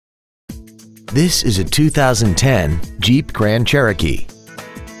This is a 2010 Jeep Grand Cherokee.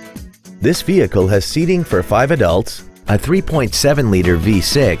 This vehicle has seating for 5 adults, a 3.7-liter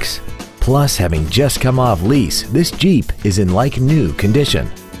V6, plus having just come off lease, this Jeep is in like-new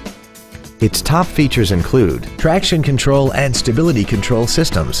condition. Its top features include traction control and stability control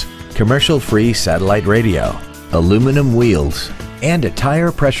systems, commercial-free satellite radio, aluminum wheels, and a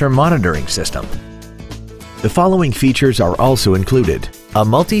tire pressure monitoring system. The following features are also included: a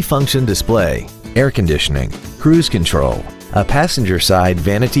multi-function display, air conditioning, cruise control, a passenger side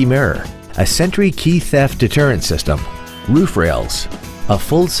vanity mirror, a Sentry key theft deterrent system, roof rails, a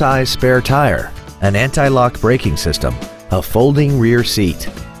full-size spare tire, an anti-lock braking system, a folding rear seat,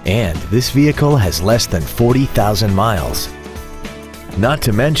 and this vehicle has less than 40,000 miles. Not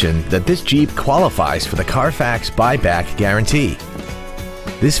to mention that this Jeep qualifies for the Carfax buyback guarantee.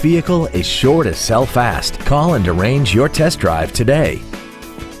 This vehicle is sure to sell fast. Call and arrange your test drive today.